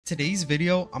today's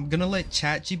video, I'm gonna let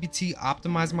ChatGPT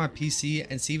optimize my PC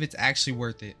and see if it's actually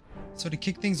worth it. So to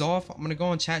kick things off, I'm gonna go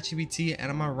on ChatGPT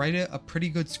and I'm gonna write it a pretty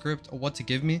good script of what to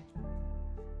give me.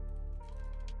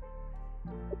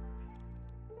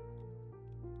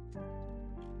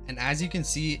 And as you can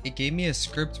see, it gave me a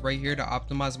script right here to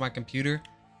optimize my computer,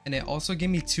 and it also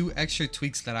gave me 2 extra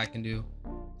tweaks that I can do.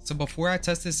 So before I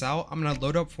test this out, I'm gonna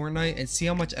load up Fortnite and see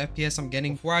how much FPS I'm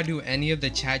getting before I do any of the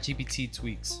ChatGPT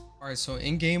tweaks. Alright, so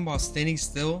in game while standing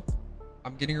still,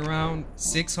 I'm getting around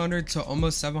 600 to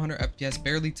almost 700 FPS,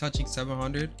 barely touching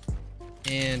 700.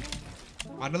 And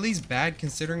not at least bad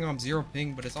considering I'm 0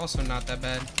 ping, but it's also not that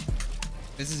bad.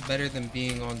 This is better than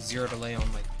being on 0 delay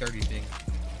on like 30 ping.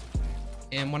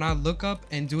 And when I look up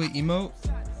and do an emote,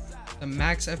 the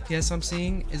max FPS I'm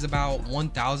seeing is about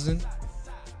 1000.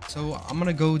 So I'm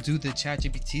gonna go do the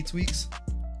ChatGPT tweaks.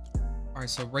 Alright,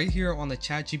 so right here on the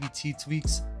ChatGPT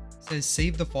tweaks, it says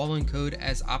save the following code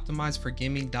as optimized for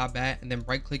gaming.bat and then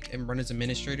right click and run as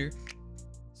administrator.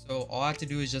 So all I have to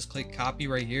do is just click copy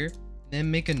right here, and then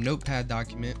make a notepad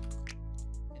document,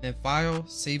 and then file,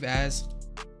 save as,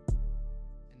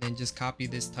 and then just copy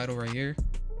this title right here,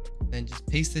 and then just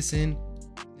paste this in,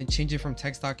 and change it from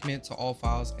text document to all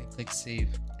files and click save.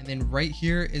 And then right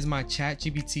here is my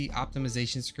ChatGPT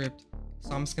optimization script.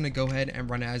 So I'm just gonna go ahead and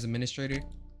run it as administrator.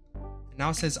 And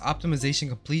now it says optimization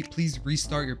complete, please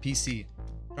restart your PC.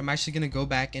 But I'm actually gonna go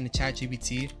back into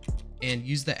ChatGPT and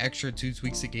use the extra 2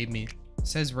 tweaks it gave me. It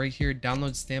says right here,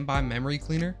 download standby memory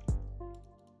cleaner.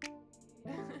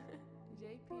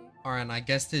 Alright, and I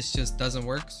guess this just doesn't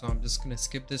work, so I'm just gonna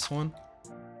skip this one.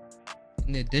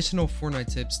 In the additional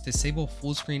Fortnite tips, disable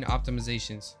full screen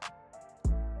optimizations.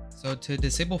 So to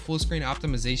disable full screen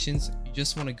optimizations, you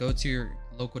just want to go to your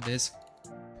local disk,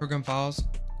 program files,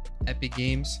 Epic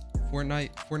Games,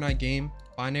 Fortnite game,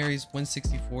 binaries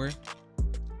Win64,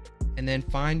 and then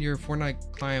find your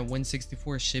Fortnite client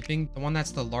Win64 shipping, the one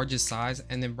that's the largest size,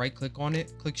 and then right click on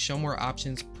it, click show more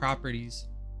options, properties,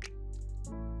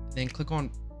 and then click on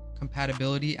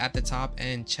compatibility at the top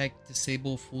and check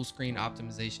disable full screen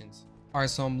optimizations. Alright,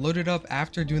 so I'm loaded up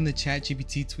after doing the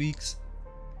ChatGPT tweaks,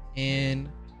 and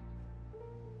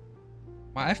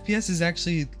my FPS is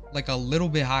actually like a little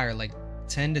bit higher, like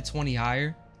 10 to 20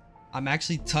 higher. I'm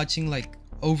actually touching like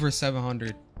over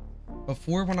 700.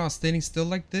 Before, when I was standing still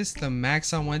like this, the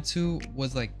max I went to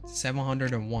was like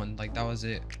 701, like that was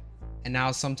it. And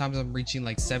now sometimes I'm reaching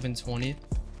like 720.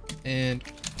 And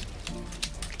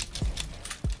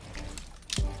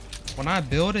when I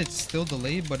build, it's still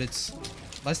delayed, but it's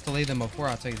less delay than before,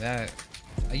 I'll tell you that.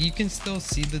 Like, you can still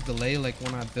see the delay like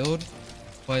when I build,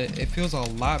 but it feels a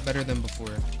lot better than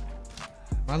before.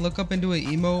 When I look up and do an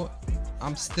emote,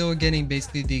 I'm still getting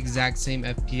basically the exact same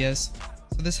FPS.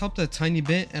 So this helped a tiny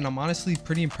bit, and I'm honestly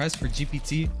pretty impressed for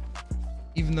GPT,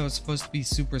 even though it's supposed to be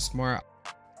super smart.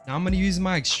 Now I'm going to use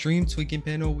my Extreme Tweaking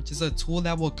Panel, which is a tool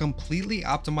that will completely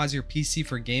optimize your PC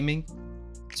for gaming.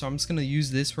 So I'm just going to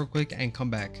use this real quick and come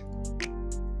back.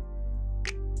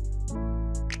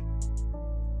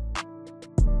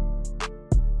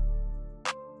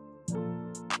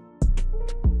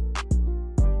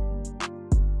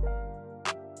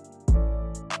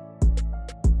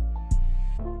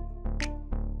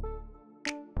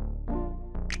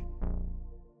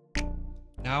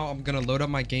 Now I'm gonna load up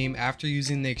my game after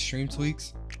using the Extreme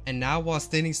Tweaks, and now while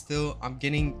standing still, I'm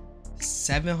getting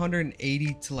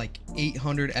 780 to like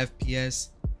 800 FPS,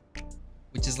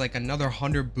 which is like another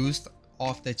 100 boost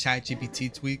off the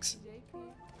ChatGPT tweaks.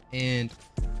 And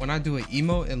when I do an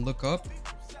emote and look up,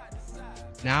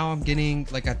 now I'm getting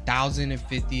like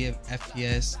 1050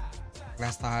 FPS.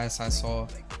 That's the highest I saw.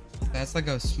 That's like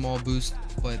a small boost,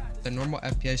 but the normal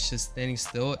FPS just standing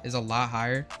still is a lot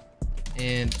higher.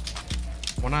 And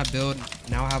when I build,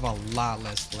 now I have a lot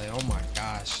less delay. Oh my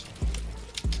gosh.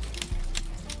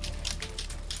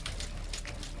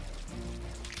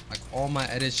 Like all my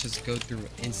edits just go through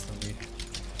instantly.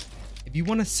 If you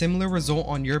want a similar result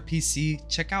on your PC,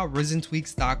 check out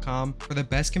RisxnTweaks.com for the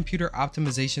best computer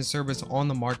optimization service on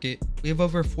the market. We have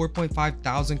over 4.5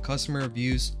 thousand customer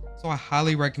reviews, so I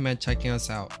highly recommend checking us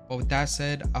out. But with that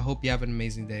said, I hope you have an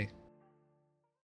amazing day.